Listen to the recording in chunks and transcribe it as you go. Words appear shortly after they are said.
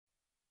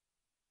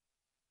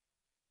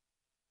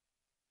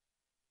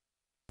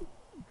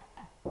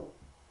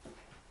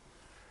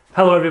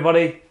Hello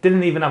everybody,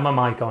 didn't even have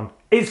my mic on.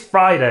 It's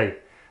Friday,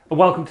 and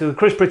welcome to the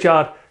Chris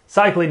Pritchard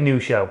Cycling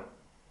News Show.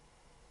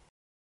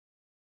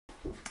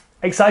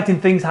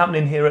 Exciting things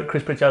happening here at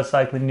Chris Pritchard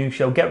Cycling News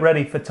Show. Get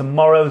ready for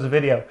tomorrow's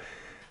video.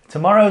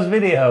 Tomorrow's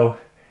video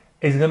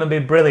is going to be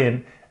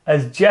brilliant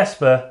as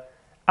Jesper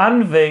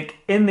and Vic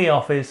in the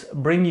office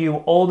bring you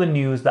all the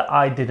news that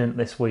I didn't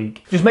this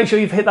week. Just make sure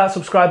you've hit that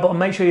subscribe button,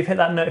 make sure you've hit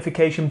that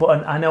notification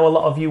button. I know a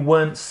lot of you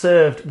weren't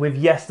served with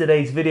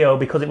yesterday's video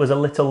because it was a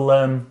little,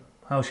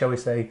 how shall we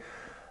say,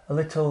 a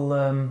little,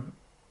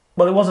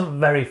 well, it wasn't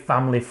very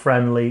family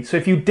friendly. So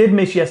if you did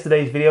miss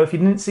yesterday's video, if you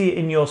didn't see it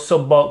in your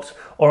sub box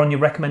or on your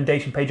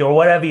recommendation page or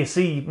wherever you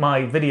see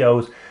my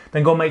videos,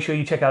 then go make sure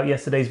you check out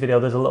yesterday's video.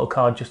 There's a little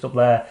card just up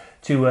there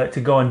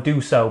to go and do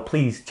so.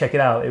 Please check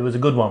it out. It was a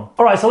good one.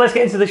 All right, so let's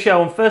get into the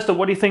show. And first up,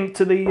 what do you think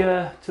to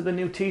the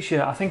new t-shirt?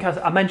 I think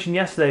I mentioned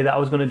yesterday that I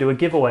was going to do a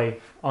giveaway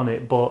on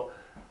it, but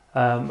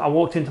I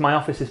walked into my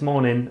office this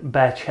morning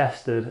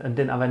bare-chested and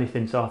didn't have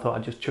anything, so I thought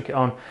I'd just chuck it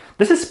on.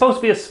 This is supposed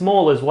to be a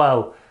small as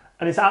well,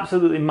 and it's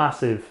absolutely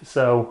massive,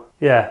 so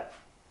yeah.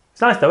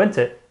 It's nice though, isn't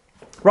it?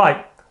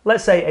 Right,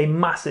 let's say a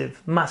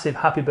massive, massive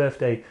happy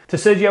birthday to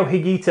Sergio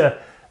Higuita,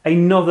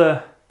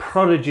 another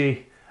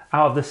prodigy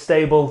out of the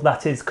stable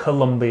that is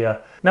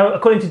Colombia. Now,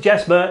 according to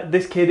Jesper,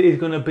 this kid is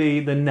going to be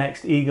the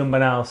next Egan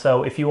Bernal,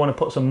 so if you want to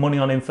put some money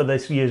on him for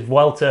this year's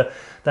Vuelta,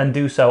 then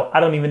do so. I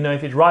don't even know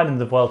if it's riding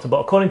the Vuelta, but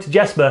according to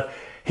Jesper,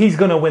 he's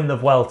going to win the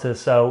Vuelta,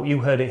 so you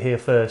heard it here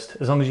first.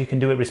 As long as you can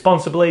do it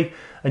responsibly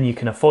and you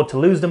can afford to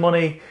lose the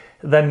money,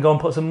 then go and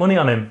put some money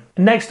on him.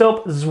 Next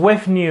up,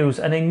 Zwift news,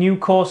 and a new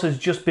course has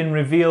just been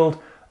revealed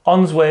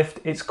on Zwift.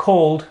 It's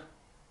called,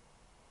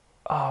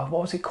 what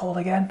was it called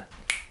again?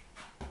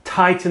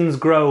 Titans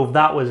Grove,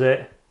 that was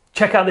it.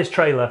 Check out this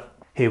trailer.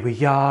 Here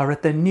we are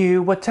at the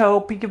new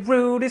Utopia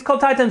route. It's called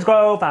Titans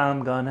Grove.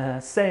 I'm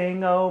gonna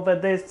sing over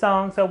this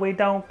song so we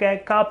don't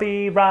get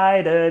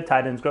copyrighted.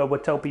 Titans Grove,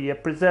 Utopia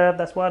Preserve,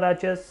 that's what I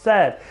just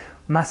said.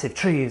 Massive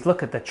trees,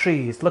 look at the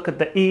trees. Look at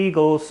the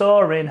eagles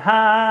soaring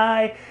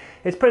high.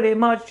 It's pretty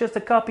much just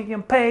a copy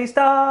and paste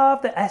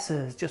of the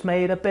S's, just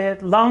made a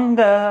bit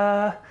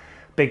longer.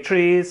 Big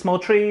trees, small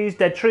trees,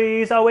 dead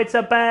trees. Oh, it's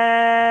a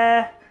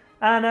bear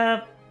and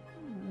a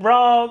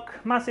rock,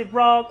 massive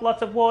rock,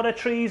 lots of water,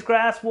 trees,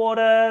 grass,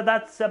 water,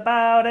 that's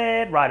about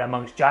it. Ride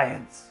amongst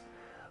giants,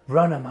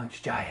 run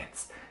amongst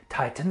giants,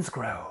 Titans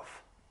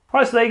Grove. All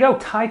right, so there you go,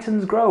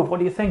 Titans Grove. What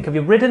do you think? Have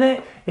you ridden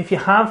it? If you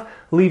have,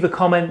 leave a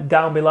comment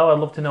down below. I'd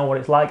love to know what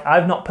it's like.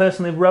 I've not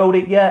personally rode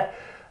it yet.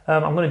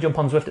 I'm going to jump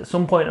on Zwift at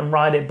some point and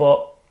ride it,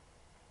 but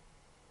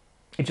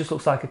it just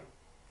looks like a...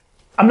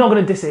 I'm not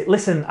going to diss it.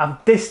 Listen,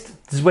 I've dissed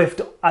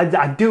Zwift.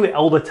 I do it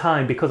all the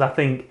time because I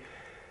think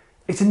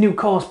it's a new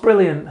course,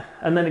 brilliant,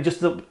 and then it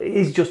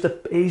is just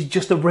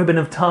a ribbon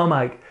of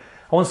tarmac.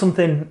 I want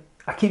something,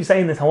 I keep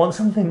saying this, I want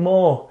something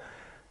more,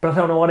 but I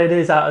don't know what it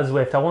is out of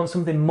Zwift. I want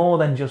something more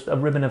than just a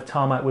ribbon of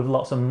tarmac with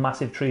lots of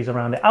massive trees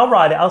around it. I'll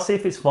ride it, I'll see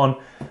if it's fun.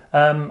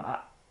 I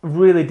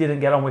really didn't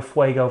get on with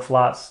Fuego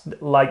Flats,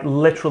 like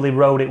literally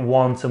rode it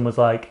once and was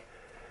like,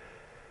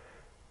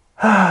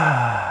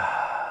 but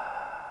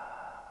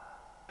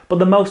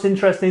the most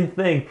interesting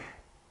thing,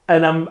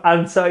 and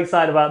I'm so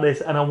excited about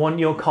this, and I want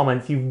your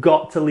comments. You've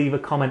got to leave a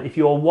comment. If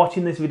you're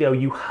watching this video,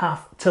 you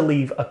have to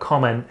leave a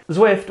comment.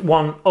 Zwift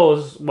want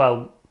us,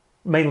 well,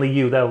 mainly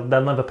you, they'll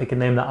never pick a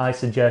name that I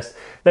suggest.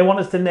 They want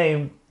us to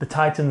name the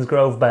Titans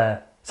Grove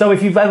Bear. So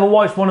if you've ever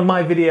watched one of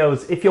my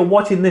videos, if you're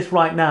watching this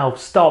right now,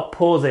 stop,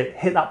 pause it,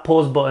 hit that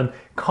pause button,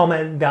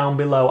 comment down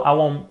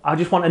below. I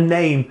just want to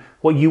name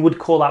what you would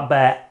call that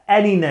bear.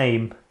 Any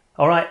name,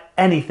 all right,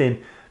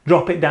 anything.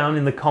 Drop it down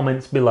in the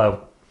comments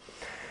below.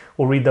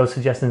 We'll read those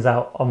suggestions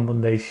out on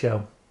Monday's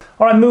show.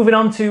 All right, moving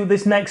on to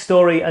this next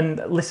story,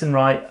 and listen,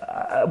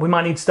 right, we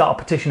might need to start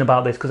a petition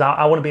about this because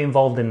I want to be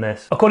involved in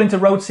this. According to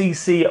Road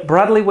CC,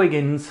 Bradley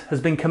Wiggins has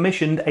been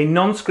commissioned a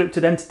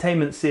non-scripted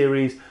entertainment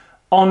series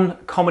on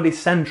Comedy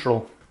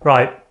Central.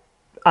 Right,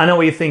 I know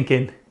what you're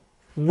thinking.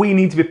 We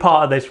need to be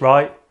part of this,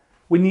 right?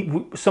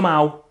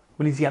 Somehow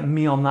we need to get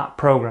me on that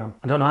program.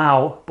 I don't know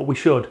how, but we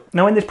should.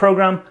 Now in this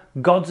program,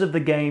 Gods of the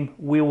Game,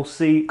 we will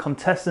see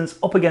contestants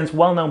up against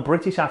well-known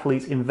British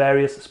athletes in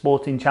various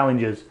sporting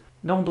challenges.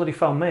 No one bloody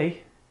phoned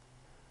me.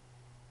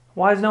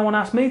 Why has no one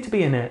asked me to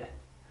be in it?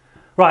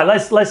 Right,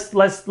 let's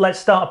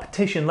start a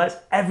petition. Let's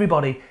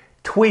everybody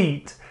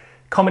tweet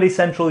Comedy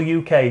Central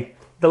UK.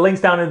 The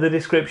link's down in the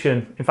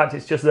description. In fact,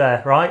 it's just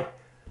there, right?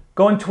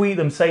 Go and tweet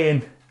them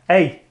saying,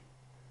 hey,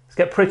 let's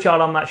get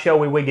Pritchard on that show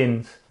with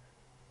Wiggins.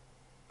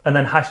 And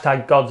then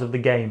hashtag Gods of the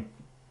Game.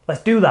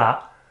 Let's do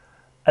that,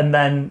 and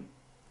then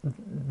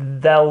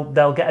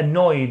they'll get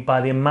annoyed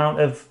by the amount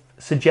of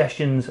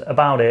suggestions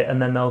about it,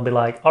 and then they'll be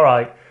like, all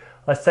right,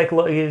 let's take a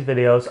look at his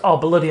videos. Oh,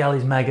 bloody hell,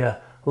 he's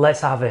mega. Let's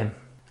have him.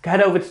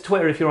 Head over to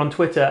Twitter if you're on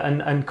Twitter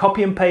and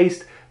copy and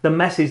paste the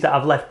message that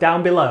I've left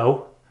down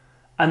below,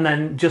 and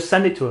then just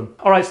send it to him.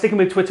 All right, sticking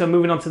with Twitter,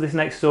 moving on to this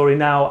next story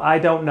now. I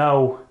don't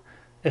know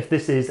if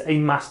this is a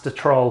master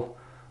troll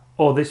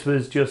or this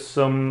was just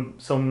some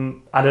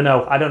I don't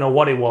know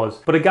what it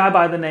was. But a guy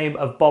by the name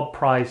of Bob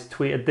Price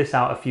tweeted this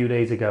out a few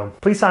days ago.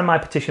 Please sign my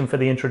petition for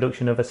the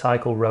introduction of a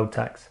cycle road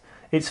tax.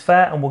 It's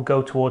fair and will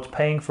go towards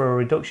paying for a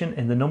reduction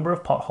in the number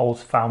of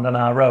potholes found on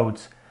our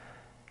roads.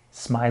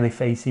 Smiley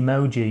face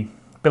emoji.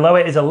 Below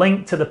it is a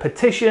link to the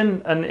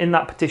petition, and in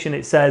that petition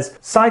it says,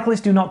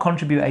 cyclists do not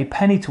contribute a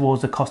penny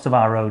towards the cost of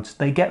our roads.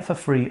 They get for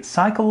free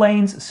cycle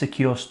lanes,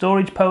 secure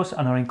storage posts,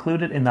 and are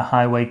included in the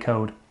highway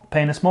code.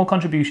 Paying a small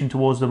contribution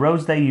towards the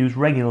roads they use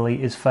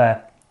regularly is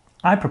fair.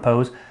 I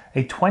propose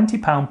a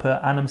 £20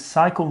 per annum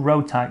cycle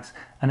road tax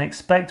and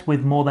expect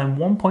with more than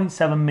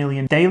 1.7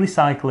 million daily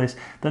cyclists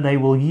that they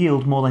will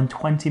yield more than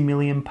 £20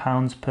 million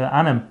per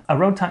annum. A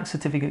road tax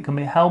certificate can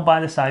be held by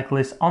the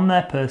cyclist on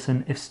their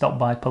person if stopped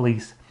by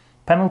police.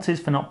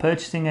 Penalties for not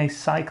purchasing a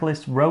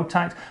cyclist road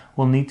tax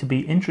will need to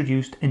be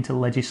introduced into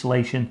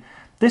legislation.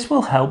 This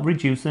will help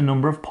reduce the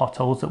number of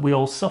potholes that we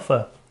all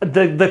suffer.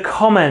 The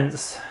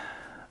comments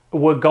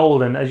were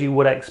golden, as you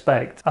would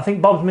expect. I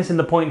think Bob's missing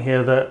the point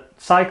here that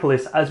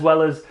cyclists, as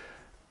well as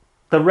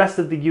the rest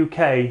of the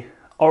UK,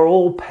 are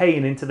all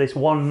paying into this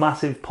one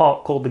massive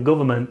pot called the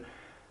government,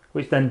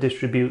 which then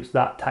distributes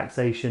that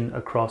taxation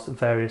across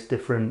various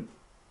different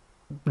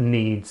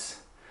needs.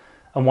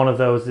 And one of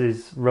those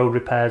is road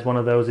repairs, one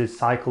of those is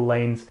cycle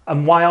lanes.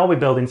 And why are we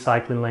building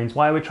cycling lanes?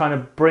 Why are we trying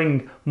to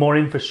bring more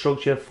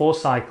infrastructure for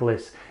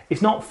cyclists?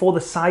 It's not for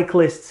the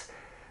cyclists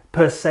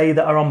per se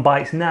that are on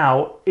bikes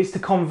now, it's to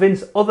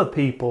convince other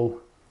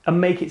people and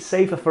make it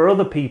safer for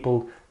other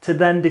people to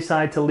then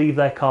decide to leave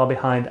their car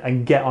behind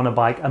and get on a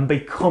bike and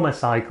become a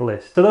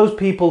cyclist. So those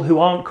people who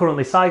aren't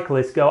currently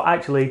cyclists go,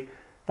 actually,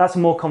 that's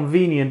more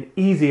convenient,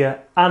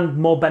 easier, and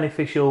more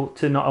beneficial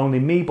to not only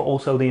me, but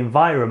also the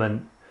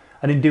environment.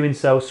 And in doing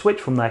so, switch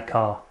from their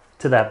car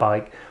to their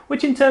bike,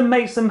 which in turn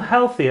makes them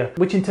healthier,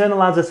 which in turn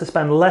allows us to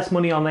spend less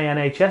money on the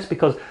NHS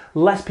because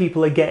less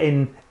people are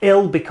getting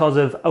ill because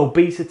of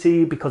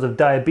obesity, because of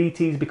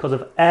diabetes, because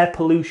of air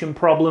pollution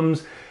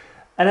problems,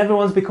 and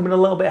everyone's becoming a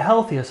little bit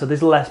healthier, so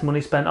there's less money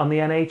spent on the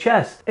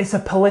NHS. It's a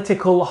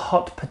political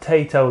hot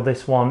potato,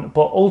 this one,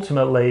 but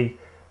ultimately,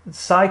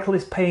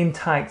 cyclists paying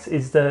tax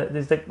is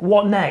the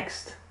what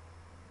next?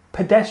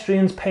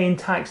 Pedestrians paying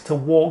tax to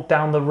walk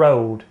down the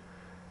road.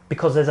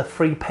 Because there's a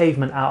free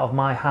pavement out of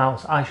my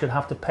house, I should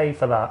have to pay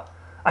for that.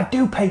 I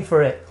do pay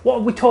for it. What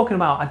are we talking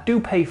about? I do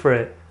pay for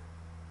it.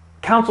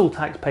 Council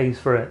tax pays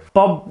for it.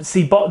 Bob,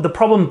 the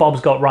problem Bob's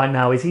got right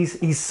now is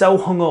he's so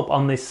hung up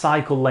on this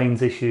cycle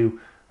lanes issue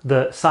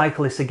that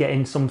cyclists are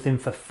getting something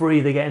for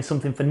free, they're getting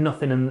something for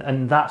nothing,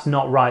 and that's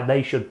not right.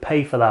 They should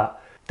pay for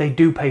that. They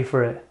do pay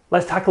for it.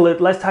 Let's tackle it.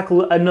 Let's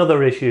tackle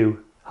another issue.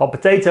 Hot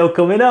potato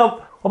coming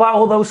up. What about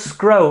all those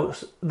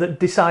scrotes that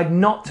decide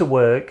not to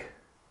work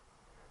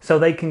so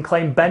they can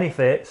claim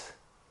benefits?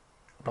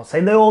 I'm not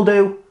saying they all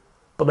do,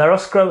 but there are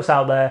scrotes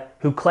out there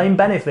who claim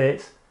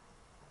benefits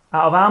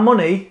out of our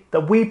money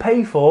that we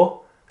pay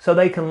for so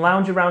they can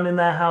lounge around in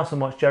their house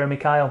and watch Jeremy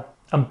Kyle.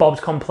 And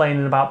Bob's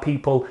complaining about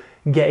people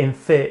getting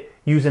fit,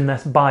 using their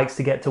bikes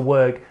to get to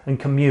work and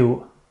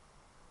commute.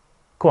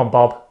 Come on,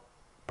 Bob.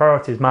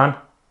 Priorities, man.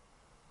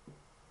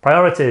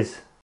 Priorities.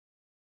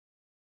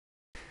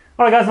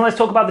 Alright guys, and let's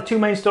talk about the two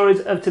main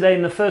stories of today,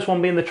 and the first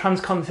one being the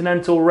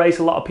Transcontinental race.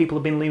 A lot of people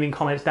have been leaving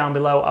comments down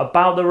below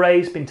about the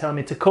race, been telling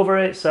me to cover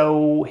it,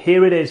 so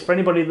here it is. For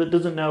anybody that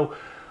doesn't know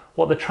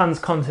what the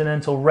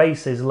Transcontinental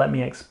race is, let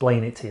me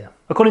explain it to you.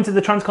 According to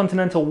the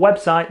Transcontinental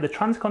website, the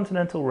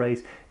Transcontinental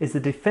race is the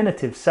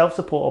definitive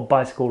self-supported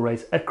bicycle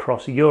race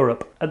across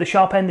Europe. At the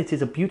sharp end, it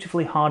is a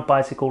beautifully hard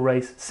bicycle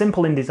race,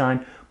 simple in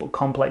design but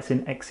complex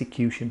in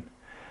execution.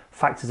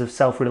 Factors of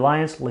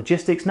self-reliance,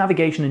 logistics,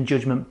 navigation and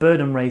judgment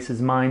burden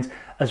racers' minds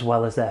as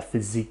well as their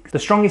physique. The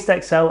strongest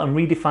excel and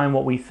redefine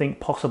what we think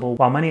possible,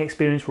 while many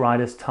experienced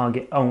riders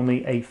target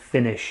only a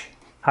finish.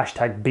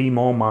 Hashtag be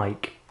more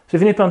Mike. So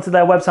if you nip onto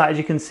their website, as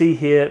you can see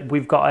here,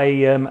 we've got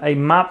a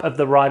map of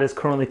the riders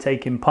currently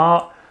taking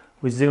part.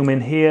 We zoom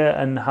in here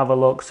and have a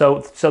look.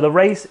 So the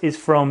race is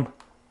from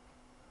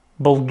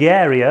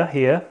Bulgaria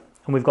here,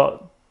 and we've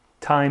got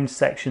time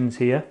sections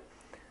here,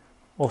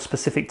 or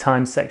specific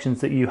time sections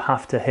that you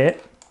have to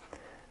hit,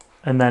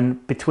 and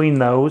then between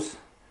those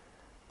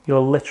you're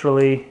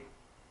literally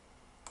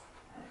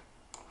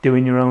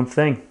doing your own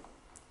thing.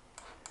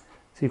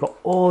 So you've got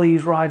all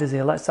these riders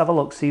here. Let's have a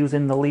look, see who's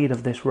in the lead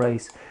of this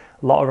race.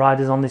 A lot of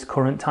riders on this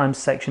current time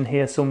section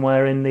here,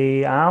 somewhere in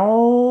the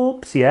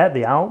Alps. Yeah,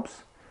 the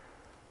Alps.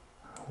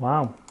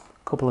 Wow,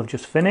 a couple have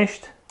just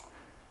finished,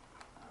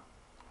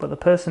 but the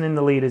person in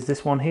the lead is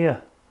this one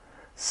here,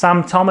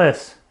 Sam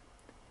Thomas.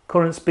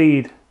 Current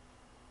speed,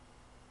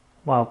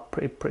 wow,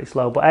 pretty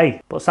slow, but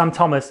hey, Sam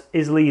Thomas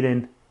is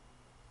leading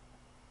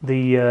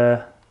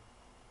oh,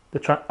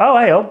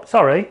 hey, oh,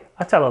 sorry,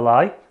 I tell a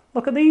lie.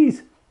 Look at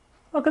these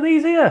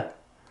here.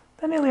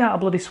 They're nearly out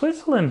of bloody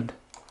Switzerland.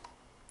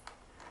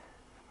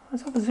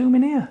 Let's have a zoom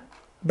in here.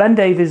 Ben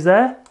Davies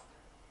there.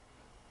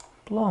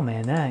 Blow me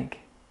a neck.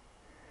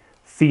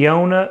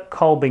 Fiona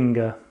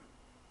Kolbinger.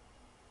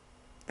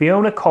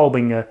 Fiona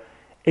Kolbinger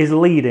is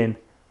leading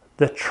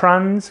the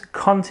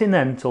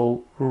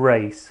Transcontinental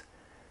Race.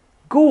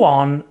 Go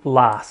on,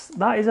 lass.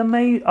 That is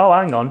amazing. Oh,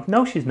 hang on.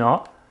 No, she's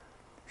not.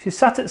 She's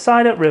sat at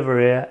side at river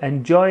here,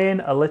 enjoying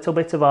a little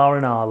bit of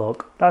R&R,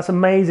 look. That's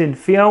amazing.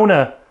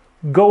 Fiona,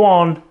 go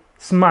on,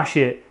 smash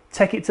it.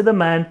 Take it to the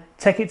men,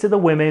 take it to the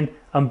women,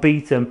 and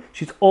beat them.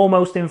 She's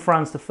almost in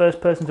France, the first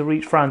person to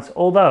reach France.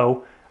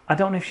 Although, I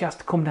don't know if she has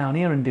to come down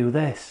here and do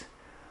this.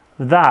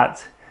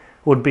 That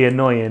would be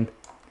annoying.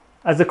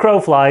 As the crow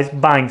flies,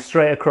 bang,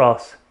 straight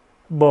across.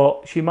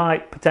 But she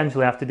might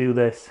potentially have to do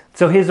this.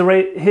 So here's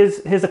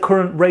a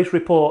current race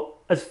report.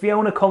 As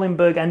Fiona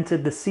Collenberg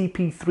entered the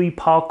CP3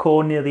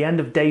 parkour near the end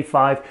of day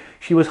 5,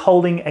 she was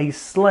holding a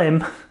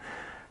slim,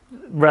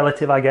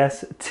 relative I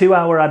guess,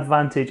 2-hour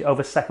advantage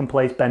over second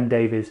place Ben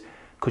Davies.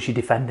 Could she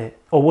defend it?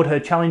 Or would her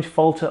challenge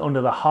falter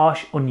under the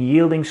harsh,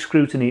 unyielding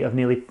scrutiny of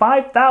nearly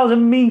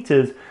 5,000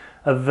 metres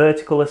of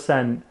vertical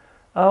ascent?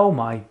 Oh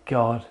my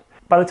God.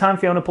 By the time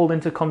Fiona pulled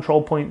into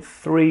control point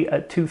 3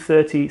 at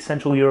 2:30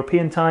 Central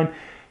European time,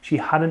 she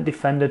hadn't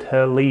defended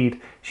her lead.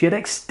 She had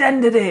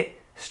extended it,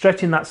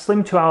 stretching that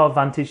slim 2-hour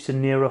advantage to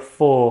nearer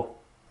 4.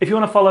 If you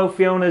want to follow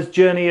Fiona's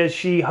journey as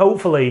she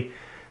hopefully,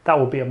 that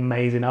would be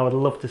amazing. I would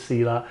love to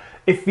see that.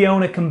 If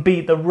Fiona can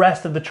beat the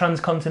rest of the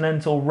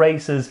transcontinental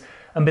racers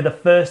and be the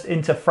first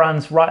into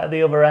France, right at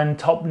the other end,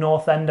 top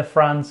north end of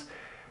France,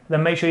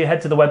 then make sure you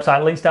head to the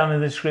website, links down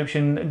in the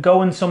description.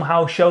 Go and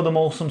somehow show them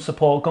all some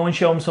support. Go and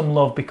show them some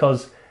love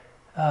because,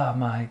 oh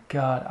my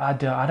God, I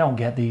don't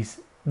get these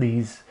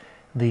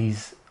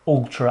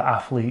ultra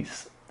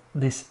athletes,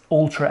 this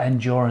ultra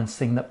endurance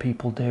thing that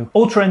people do.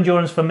 Ultra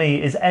endurance for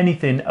me is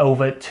anything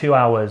over 2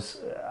 hours.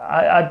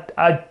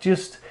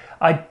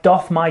 I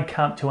doff my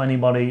cap to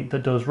anybody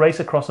that does Race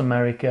Across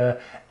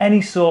America,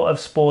 any sort of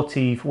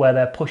sportive where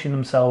they're pushing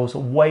themselves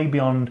way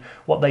beyond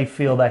what they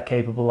feel they're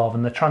capable of,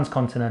 and the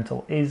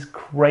Transcontinental is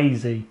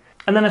crazy.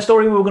 And then a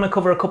story we were going to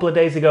cover a couple of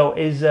days ago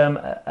is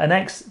an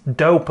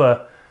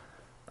ex-doper.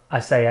 I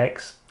say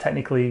ex,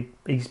 technically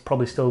he's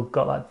probably still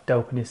got that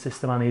dope in his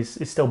system and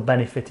he's still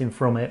benefiting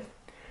from it.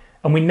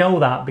 And we know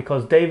that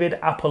because David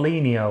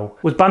Apollinio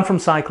was banned from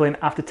cycling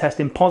after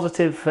testing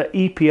positive for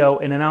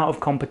EPO in an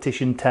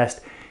out-of-competition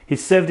test. He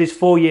served his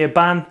 4-year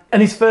ban,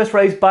 and his first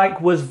race back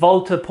was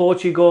Volta,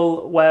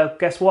 Portugal, where,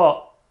 guess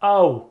what?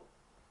 Oh,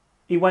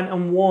 he went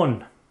and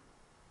won.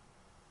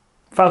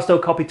 Fausto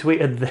copy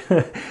tweeted,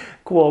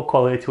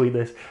 quality tweet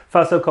this.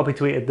 Fausto copy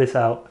tweeted this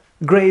out.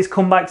 Greatest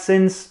comeback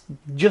since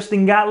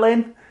Justin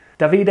Gatlin.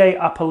 Davide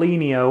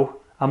Apollinio,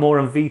 Amor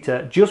and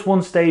Vita, just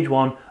won stage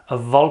 1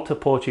 of Volta,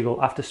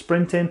 Portugal after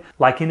sprinting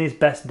like in his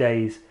best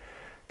days.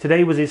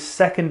 Today was his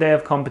second day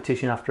of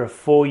competition after a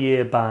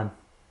 4-year ban.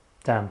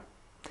 Damn.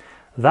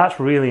 That's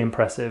really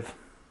impressive.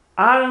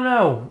 I don't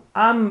know.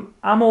 I'm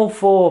all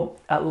for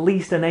at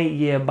least an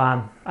 8-year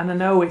ban. And I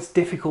know it's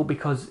difficult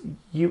because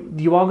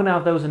you are going to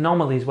have those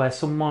anomalies where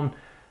someone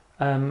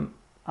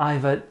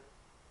either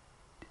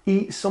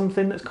eats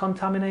something that's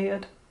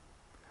contaminated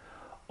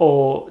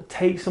or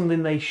take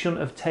something they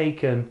shouldn't have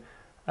taken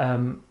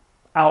out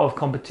of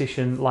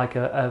competition, like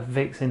a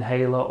Vicks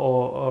inhaler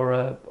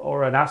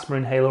or an asthma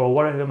inhaler or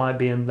whatever it might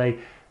be, and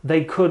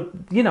they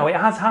could, you know, it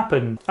has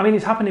happened. I mean,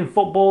 it's happened in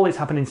football, it's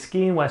happened in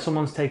skiing where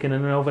someone's taken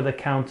an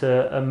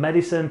over-the-counter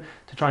medicine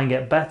to try and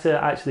get better,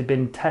 actually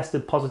been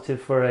tested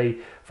positive for a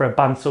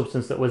banned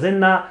substance that was in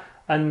that,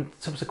 and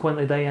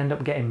subsequently they end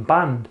up getting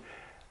banned.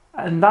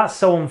 And that's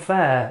so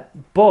unfair,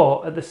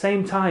 but at the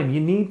same time,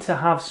 you need to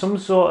have some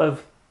sort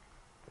of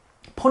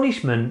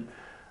punishment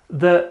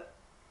that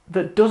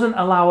doesn't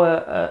allow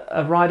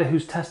a rider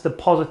who's tested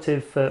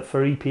positive for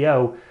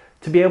EPO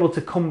to be able to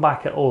come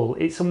back at all.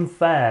 It's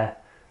unfair.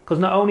 Because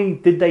not only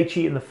did they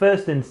cheat in the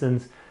first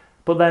instance,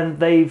 but then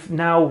they've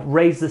now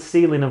raised the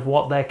ceiling of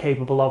what they're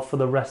capable of for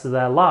the rest of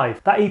their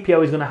life. That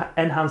EPO is going to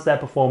enhance their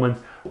performance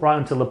right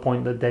until the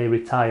point that they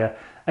retire.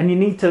 And you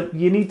need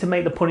to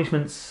make the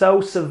punishment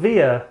so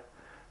severe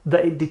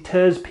that it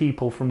deters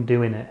people from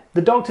doing it.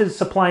 The doctors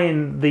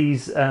supplying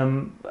these,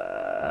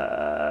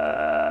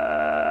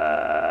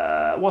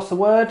 what's the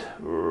word?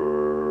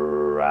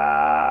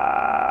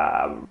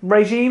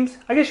 Regimes?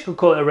 I guess you could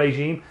call it a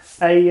regime.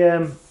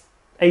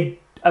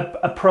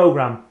 A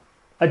program,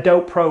 a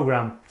dope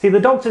program. See, the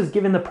doctors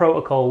giving the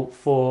protocol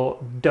for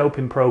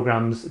doping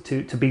programs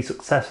to be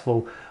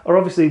successful are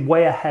obviously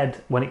way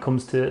ahead when it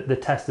comes to the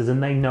testers,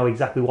 and they know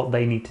exactly what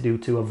they need to do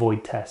to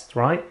avoid tests,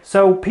 right?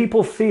 So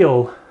people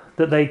feel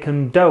that they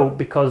can dope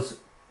because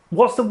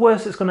what's the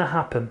worst that's going to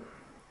happen?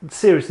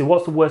 Seriously,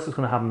 what's the worst that's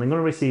going to happen? They're going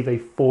to receive a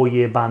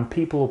 4-year ban.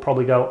 People will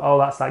probably go, oh,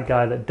 that's that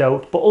guy that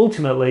doped. But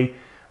ultimately,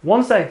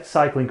 once their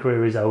cycling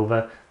career is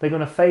over, they're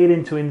going to fade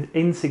into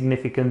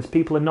insignificance.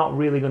 People are not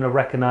really going to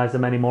recognise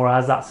them anymore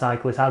as that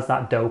cyclist, as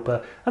that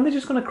doper, and they're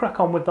just going to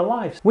crack on with their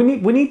lives. We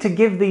need to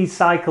give these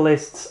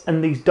cyclists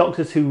and these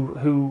doctors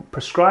who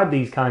prescribe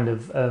these kind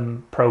of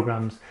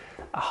programs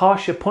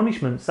harsher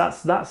punishments.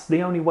 That's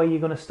the only way you're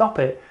going to stop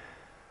it.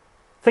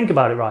 Think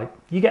about it, right?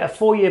 You get a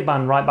 4-year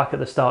ban right back at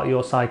the start of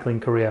your cycling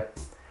career.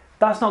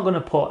 That's not going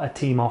to put a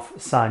team off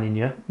signing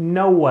you.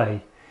 No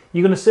way.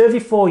 You're going to serve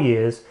your 4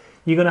 years.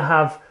 You're going to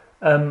have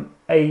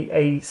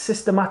a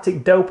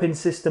systematic doping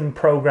system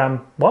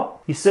program.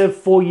 What? You serve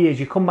 4 years,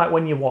 you come back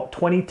when you're what,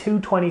 22,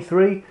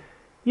 23?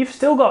 You've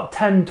still got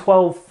 10,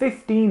 12,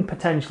 15,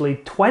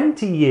 potentially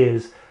 20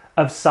 years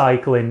of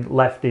cycling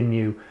left in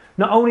you.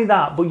 Not only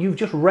that, but you've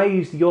just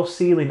raised your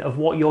ceiling of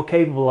what you're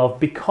capable of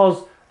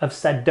because of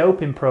said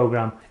doping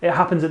program. It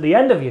happens at the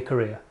end of your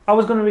career. I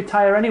was going to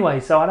retire anyway,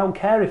 so I don't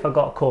care if I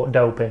got caught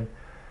doping.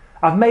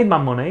 I've made my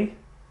money.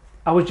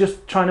 I was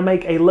just trying to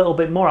make a little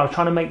bit more. I was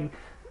trying to make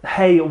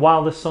hay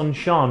while the sun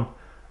shone,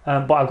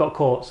 but I got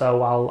caught,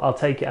 so I'll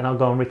take it and I'll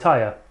go and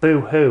retire.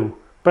 Boo-hoo.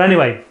 But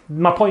anyway,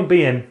 my point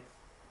being,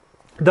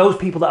 those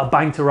people that are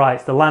banged to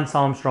rights, the Lance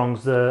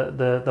Armstrongs,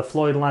 the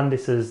Floyd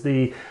Landises,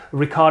 the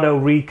Ricardo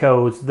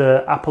Ricos,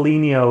 the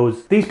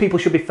Apollinios, these people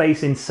should be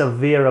facing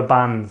severer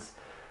bans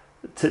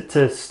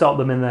to stop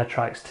them in their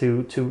tracks,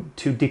 to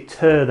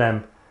deter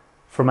them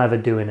from ever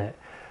doing it.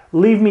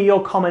 Leave me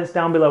your comments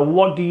down below.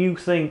 What do you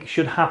think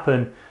should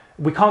happen?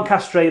 We can't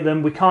castrate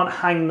them, we can't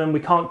hang them, we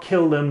can't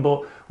kill them,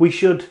 but we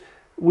should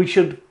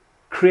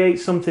create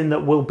something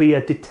that will be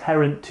a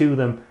deterrent to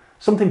them,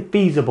 something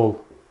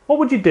feasible. What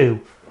would you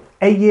do?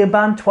 8-year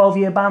ban,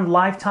 12-year ban,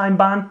 lifetime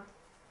ban?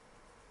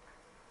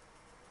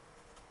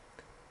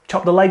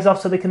 Chop the legs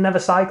off so they can never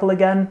cycle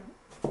again?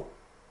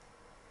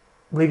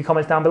 Leave your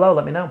comments down below,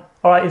 let me know.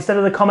 All right, instead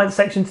of the comment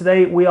section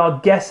today, we are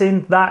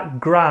guessing that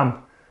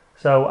gram.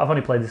 So I've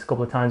only played this a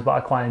couple of times, but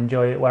I quite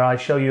enjoy it, where I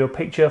show you a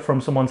picture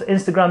from someone's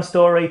Instagram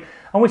story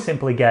and we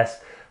simply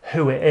guess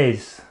who it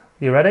is.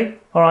 You ready?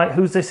 All right,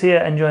 who's this here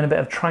enjoying a bit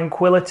of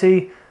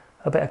tranquility,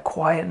 a bit of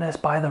quietness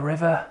by the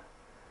river,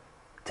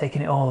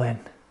 taking it all in?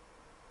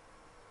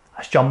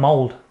 That's John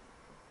Mould.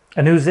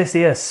 And who's this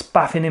here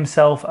spaffing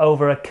himself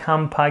over a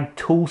Campag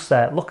tool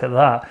set? Look at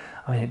that.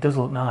 I mean, it does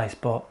look nice,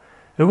 but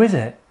who is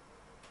it?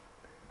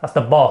 That's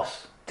the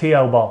boss,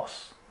 T.O.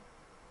 Boss.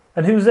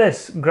 And who's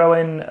this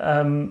growing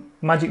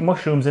magic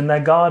mushrooms in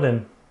their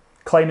garden,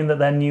 claiming that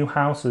they're new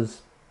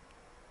houses?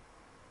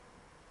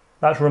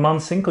 That's Roman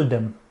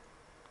Sinkledom,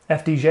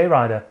 FDJ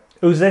rider.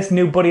 Who's this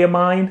new buddy of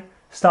mine?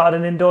 Started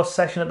an indoor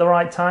session at the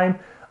right time.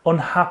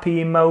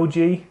 Unhappy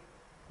emoji.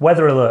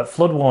 Weather alert,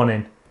 flood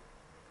warning.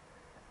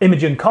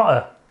 Imogen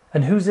Cotter.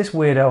 And who's this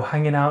weirdo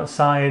hanging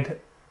outside?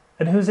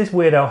 And who's this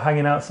weirdo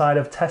hanging outside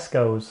of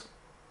Tesco's?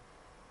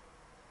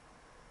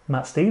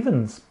 Matt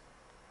Stevens.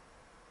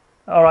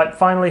 All right,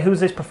 finally, who's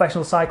this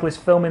professional cyclist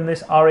filming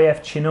this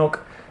RAF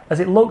Chinook? As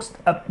it looks,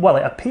 well,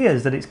 it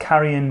appears that it's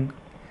carrying,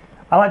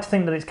 I like to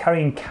think that it's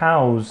carrying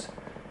cows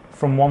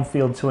from one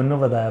field to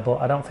another there, but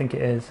I don't think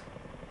it is.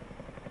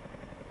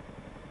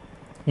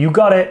 You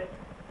got it,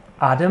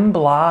 Adam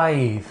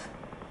Blythe.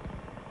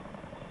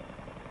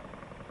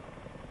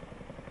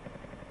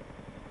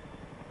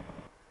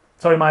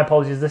 Sorry, my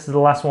apologies, this is the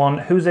last one.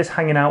 Who's this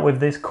hanging out with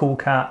this cool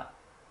cat?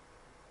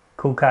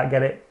 Cool cat,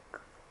 get it?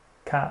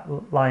 Cat,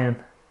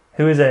 lion.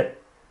 Who is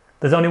it?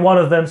 There's only one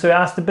of them, so it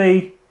has to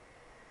be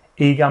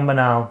Egan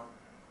Bernal.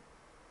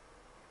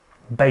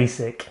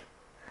 Basic.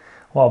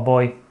 What a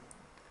boy.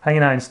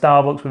 Hanging out in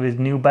Starbucks with his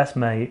new best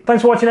mate.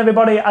 Thanks for watching,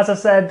 everybody. As I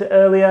said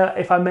earlier,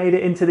 if I made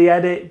it into the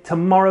edit,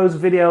 tomorrow's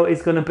video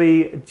is going to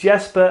be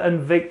Jesper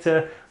and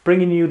Victor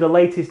bringing you the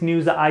latest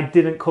news that I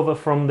didn't cover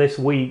from this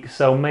week.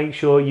 So make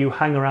sure you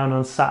hang around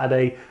on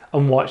Saturday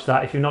and watch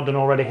that. If you've not done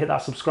already, hit that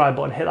subscribe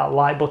button, hit that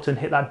like button,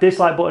 hit that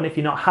dislike button if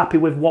you're not happy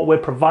with what we're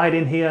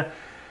providing here.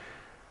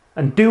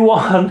 And do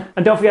one.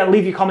 And don't forget,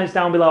 leave your comments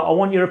down below. I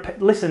want your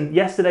listen,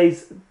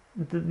 yesterday's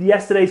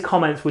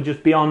comments were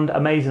just beyond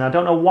amazing. I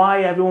don't know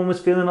why everyone was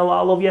feeling a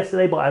lot of love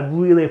yesterday, but I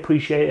really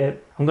appreciate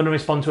it. I'm going to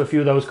respond to a few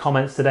of those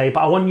comments today,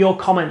 but I want your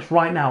comments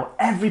right now.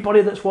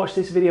 Everybody that's watched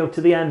this video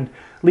to the end,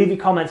 leave your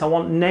comments. I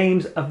want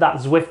names of that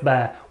Zwift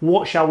bear.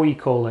 What shall we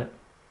call it?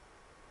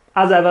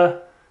 As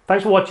ever,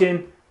 thanks for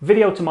watching.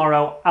 Video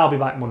tomorrow. I'll be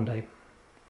back Monday.